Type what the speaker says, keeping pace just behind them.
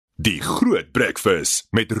Die Groot Breakfast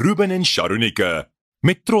met Ruben en Charonike.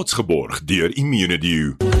 Met trots geborg deur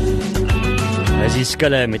Immunedio. As jy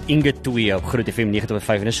skille met Inge 2 op Groot FM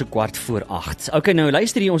 90.5 en is so 7:15. Okay, nou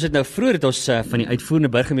luister hier, ons het nou vroeër het ons van die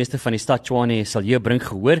uitvoerende burgemeester van die stad Tswhane, Cilliers, Brink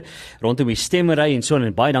gehoor rondom die stemmery en so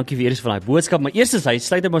en baie dankie vir eers vir daai boodskap. Maar eers is hy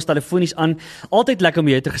sluit ons telefonies aan. Altyd lekker om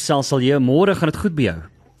jou te gesels, Cilliers. Môre gaan dit goed by jou?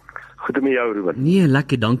 Goed met jou, Ruben. Nee,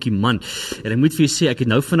 lekker, dankie man. En ek moet vir jou sê, ek het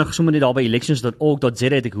nou vinnig sommer net daar by elections.org.za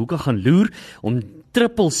het ek hoeke gaan loer om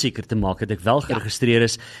triple seker te maak dat ek wel geregistreer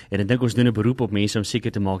is en ek dink ons doen 'n beroep op mense om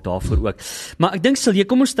seker te maak daarvoor ook. Maar ek dink Cilliers,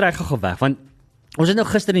 kom ons trek gou weg want ons het nou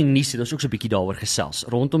gister in die nuus het ons ook so 'n bietjie daaroor gesels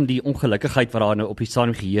rondom die ongelukkigheid wat daar nou op die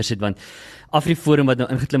stadium geheers het want AfriForum wat nou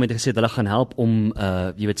ingeklim het en gesê het hulle gaan help om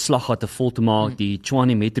Slaggate vol te maak, die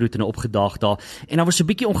Tswhane metro het nou opgedaag daar en daar was so 'n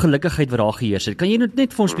bietjie ongelukkigheid wat daar geheers het. Kan jy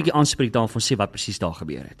net vir ons 'n bietjie aanspreek daarvan sê wat presies daar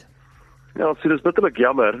gebeur het? Ja, so dis bitterlik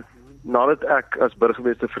jammer. Nadat ek as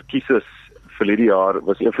burgemeester verkies is verlede jaar,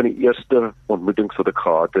 was een van die eerste ontmoetings wat ek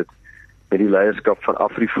gehad het met die leierskap van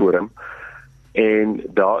AfriForum. En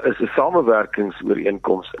daar is 'n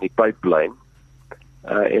samewerkingsooreenkoms in die pipeline.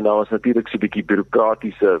 En daar was natuurlik so 'n bietjie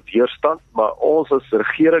bureaukratiese weerstand, maar ons as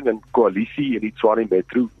regering en koalisie in die Tswhane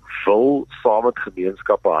metro wil saam met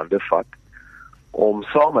gemeenskappe hande vat om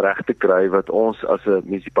saam reg te kry wat ons as 'n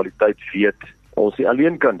munisipaliteit weet ons nie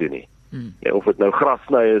alleen kan doen nie. Ja, of dit nou gras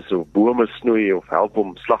sny is of bome snoei of help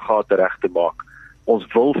om slaggate reg te maak.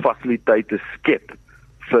 Ons wil fasiliteite skep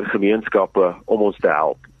vir gemeenskappe om ons te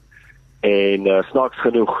help. En snaaks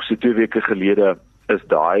genoeg, so 2 weke gelede is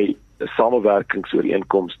daai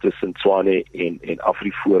samewerkingsooreenkoms tussen Tswhane en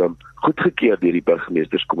AfriForum goedgekeur deur die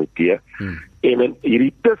burgemeesterskomitee. En in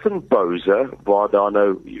hierdie tussenpouse waar daar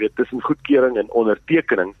nou, jy weet, tussen goedkeuring en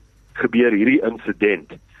ondertekening gebeur hierdie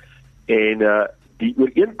insident. En die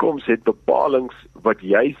ooreenkoms het bepalings wat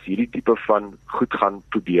juis hierdie tipe van goed gaan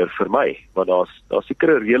probeer vermy. Want daar's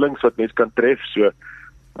sekere reëlings wat mens kan tref, so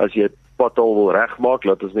as jy padhol wil regmaak,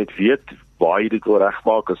 laat ons net weet waar jy dit wil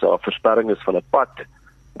regmaak as daar 'n versperring is van 'n pad.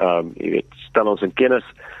 Jy weet, stel ons in kennis.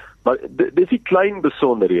 Maar dis die klein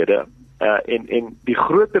besonderhede en die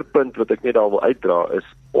groter punt wat ek net daar wil uitdra is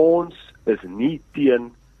ons is nie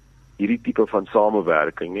teen hierdie tipe van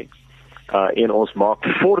samewerking nie. En ons maak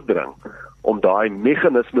vordering om daai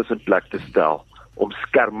meganismes in plek te stel om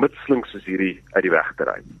skermutselings soos hierdie uit die weg te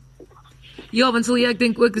ruim. Ja, want ek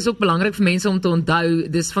dink ook, dis ook belangrik vir mense om te onthou,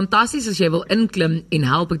 dis fantasties as jy wil inklim en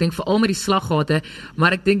help, ek dink veral met die slaggate,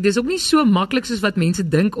 maar ek dink dis ook nie so maklik soos wat mense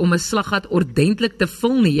dink om 'n slaggat ordentlik te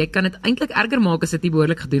vul nie. Jy kan dit eintlik erger maak as dit nie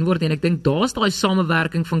behoorlik gedoen word en ek dink daar's daai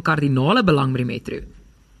samewerking van kardinale belang met die metro.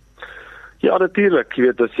 Ja, natuurlik, jy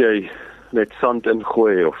weet as jy net sand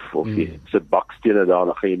ingooi of jy sit bakstene daar,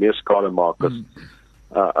 dan gaan jy meer skade maak as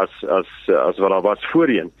wat daar was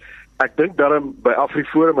voorheen. Ek dink daarom by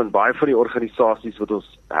AfriForum en baie van die organisasies wat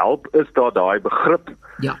ons help, is daar daai begrip.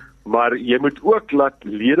 Ja. Maar jy moet ook laat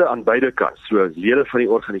lede aan beide kant, so lede van die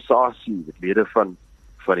organisasie, lede van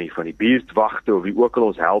die buurtwagte of wie ook al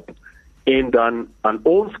ons help, en dan aan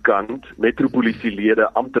ons kant metropolisielede,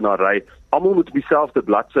 amptenary, almal moet op dieselfde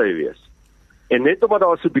bladsy wees. En net omdat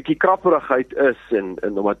daar so 'n bietjie krapperigheid is en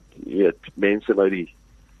omdat jy weet mense nou die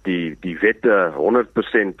wette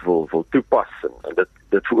 100% wil toepas en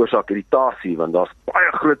dit veroorsaak irritasie want daar's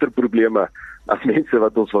baie groter probleme as mense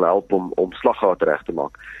wat ons wil help om slaggate reg te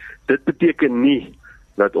maak. Dit beteken nie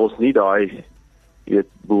dat ons nie daai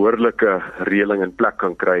behoorlike reëling in plek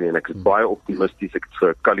kan kry nie en ek is baie optimisties. Ek het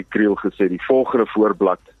vir Cilliers gesê die volgende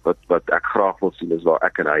voorblad wat ek graag wil sien is waar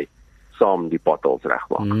ek en hy saam die potholes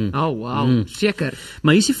regmaak. Oh wow, seker.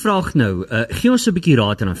 Maar hier is die vraag nou, gee ons 'n bietjie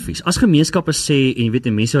raad en advies. As gemeenskappe sê en jy weet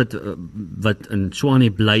mense wat in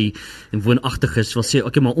Tswhane bly en woonagtig is, wil sê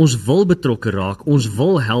okay, maar ons wil betrokke raak, ons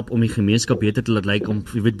wil help om die gemeenskap beter te laat lyk om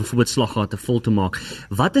jy weet byvoorbeeld slaggate vol te maak.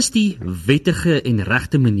 Wat is die wettige en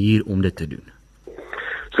regte manier om dit te doen?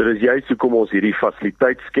 So dis juist hoekom ons hierdie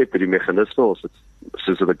fasiliteit skep, hierdie meganisme, ons het,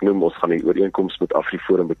 soos wat ek noem, ons gaan die ooreenkoms met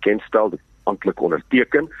AfriForum bekendstel, dit amptelik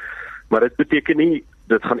onderteken. Maar dit beteken nie,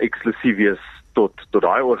 dit gaan eksklusief wees tot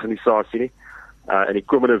daai organisasie nie. In die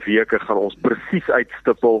komende weke gaan ons presies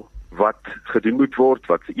uitstippel wat gedoen moet word,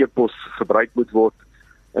 wat se e-pos gebruik moet word.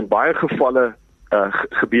 In baie gevalle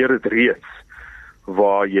gebeur dit reeds,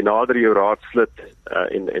 waar jy nader jou raadslid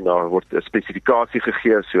en daar word 'n spesifikasie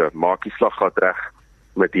gegee, so maak die slaggat reg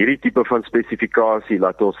met hierdie tipe van spesifikasie,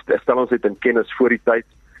 stel ons dit in kennis voor die tyd,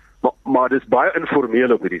 maar dis baie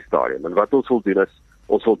informeel op hierdie stadium, en wat ons wil doen is,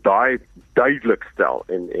 ons wil daai duidelik stel,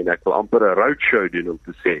 en ek wil amper 'n roadshow doen om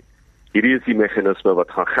te sê, hierdie is die meganisme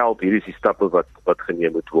wat gaan geld, hierdie is die stappe wat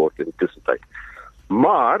geneem moet word in die tussentyd.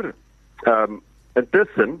 Maar,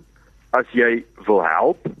 intussen, as jy wil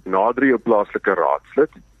help, nader jou plaaslike raadslid.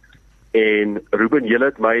 En Ruben, julle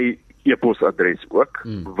het my e-posadres ook,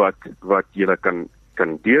 wat julle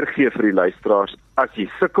kan deurgee vir die luisteraars. As jy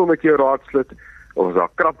sukkel met jou raadslid, of as daar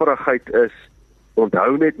krapperigheid is,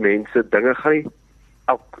 onthou net mense, dinge gaan nie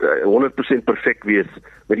 100% perfek wees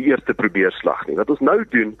met die eerste probeerslag nie. Wat ons nou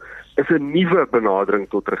doen, is 'n nuwe benadering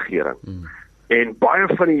tot regering. En baie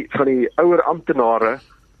van die ouer amptenare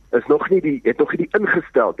is nog nie die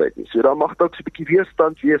ingesteldheid nie. So daar mag dalk so 'n bietjie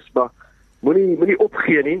weerstand wees, maar moenie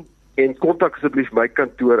opgee nie en kontak asseblief my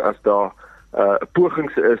kantoor as daar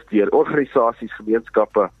pogings is deur organisasies,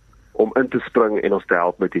 gemeenskappe om in te spring en ons te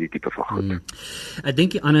help met hierdie tipe van goed. Ek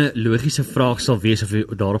dink die ander logiese vraag sal wees, of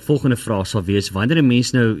daarop volgende vraag sal wees, wanneer 'n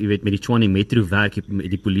mens nou, jy weet, met die Tswhane Metro werk, met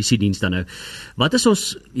die polisiediens dan nou, wat is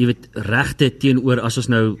ons, jy weet, regte teenoor as ons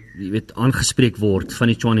nou, jy weet, aangespreek word van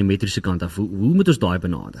die Tswhane Metro se kant af? Hoe moet ons daai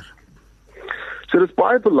benader? So dit is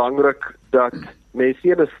baie belangrik dat mense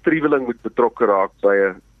nie 'n striweling moet betrokke raak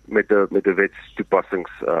met 'n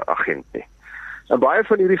wetstoepassingsagent nie. In baie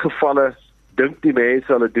van hierdie gevalle dink die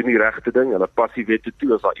mense hulle doen die regte ding, hulle pas die wette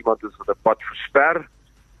toe as daar iemand is wat 'n pad versper.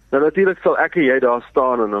 Nou natuurlik sal ek en jy daar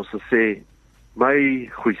staan en ons sê, my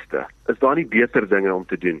goeieste, is daar nie beter dinge om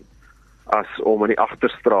te doen as om in die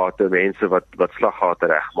agterstrate mense wat slaggate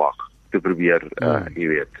regmaak te probeer, jy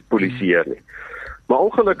weet, polisieer nie. Maar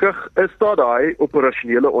ongelukkig is daar daai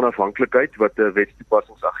operasionele onafhanklikheid wat 'n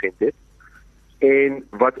wetstoepassingsagent het. En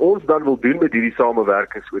wat ons dan wil doen met hierdie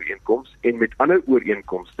samewerkingsooreenkoms en met ander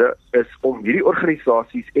ooreenkomste is om hierdie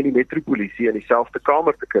organisasies en die metropolisie in dieselfde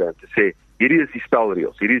kamer te kry en te sê, hierdie is die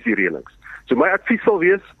spelreëls, hierdie is die reëlings. So my advies sal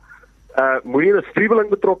wees, moenie in 'n striweling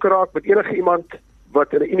betrokke raak met enige iemand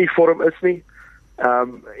wat in 'n uniform is nie.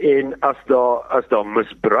 En as daar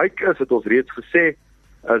misbruik is, het ons reeds gesê,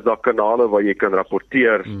 is daar kanale waar jy kan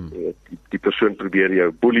rapporteer, die persoon probeer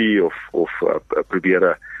jou boelie of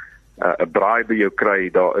probeer 'n braai by jou kry,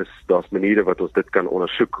 daar's maniere wat ons dit kan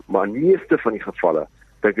ondersoek, maar in meeste van die gevalle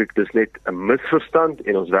dink ek dis net 'n misverstand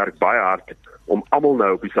en ons werk baie hard om almal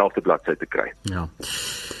nou op dieselfde bladsy te kry. Ja.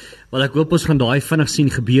 Wel, ek hoop ons gaan daai vinnig sien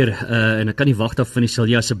gebeur, en ek kan nie wag daarvan nie.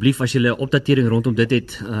 Cilliers, asseblief as jy 'n opdatering rondom dit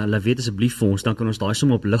het, laat weet asseblief vir ons, dan kan ons daai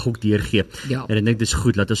sommer op lig ook deurgee. Ja. En ek dink dis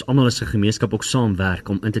goed dat ons almal as 'n gemeenskap ook saamwerk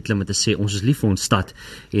om in te klim en te sê ons is lief vir ons stad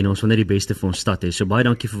en ons wil net die beste vir ons stad hê. So baie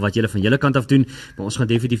dankie vir wat julle van julle kant af doen, maar ons gaan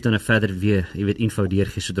definitief dan verder weer, jy weet, info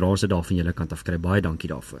deurgee sodra ons dit daar van julle kant af kry. Baie dankie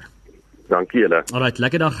daarvoor. Dankie julle. Alright,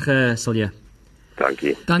 lekker dag, Cilliers.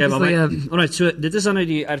 Dankie. Dankie vir jou. Alright, so dit is dan nou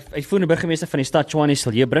die uitvoerende burgemeester van die stad Tswhane,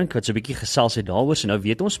 Cilliers Brink, wat so 'n bietjie gesels het daaroor, so nou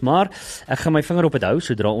weet ons, maar ek gaan my vinger op dit hou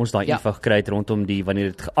sodra ons daai info kry het rondom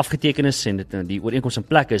wanneer dit afgeteken is en dit die ooreenkoms in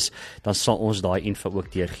plek is, dan sal ons daai info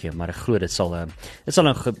ook deurgee, maar ek glo dit sal nou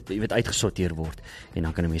jy weet uitgesorteer word en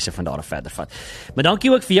dan kan mense van daar af verder vat. Maar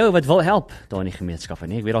dankie ook vir jou wat wil help daar in die gemeenskap,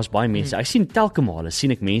 nee, ek weet daar's baie mense. Ek sien telke male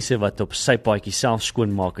sien ek mense wat op sy paadjie self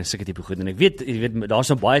skoonmaak en sulke tipe goed en ek weet, jy weet daar's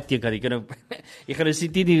nou baie teken, jy kan nou jy gaan nou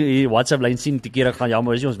sien die WhatsApp lyn sien, die kere gaan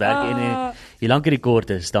jammer as jy ons werk en hier lank die kort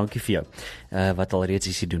is, dankie vir jou, wat al reeds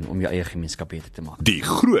is doen om jou eie gemeenskap beter te maak. Die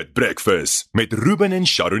Groot Breakfast met Ruben en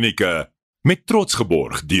Charonike, met trots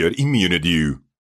geborg deur Immunedio.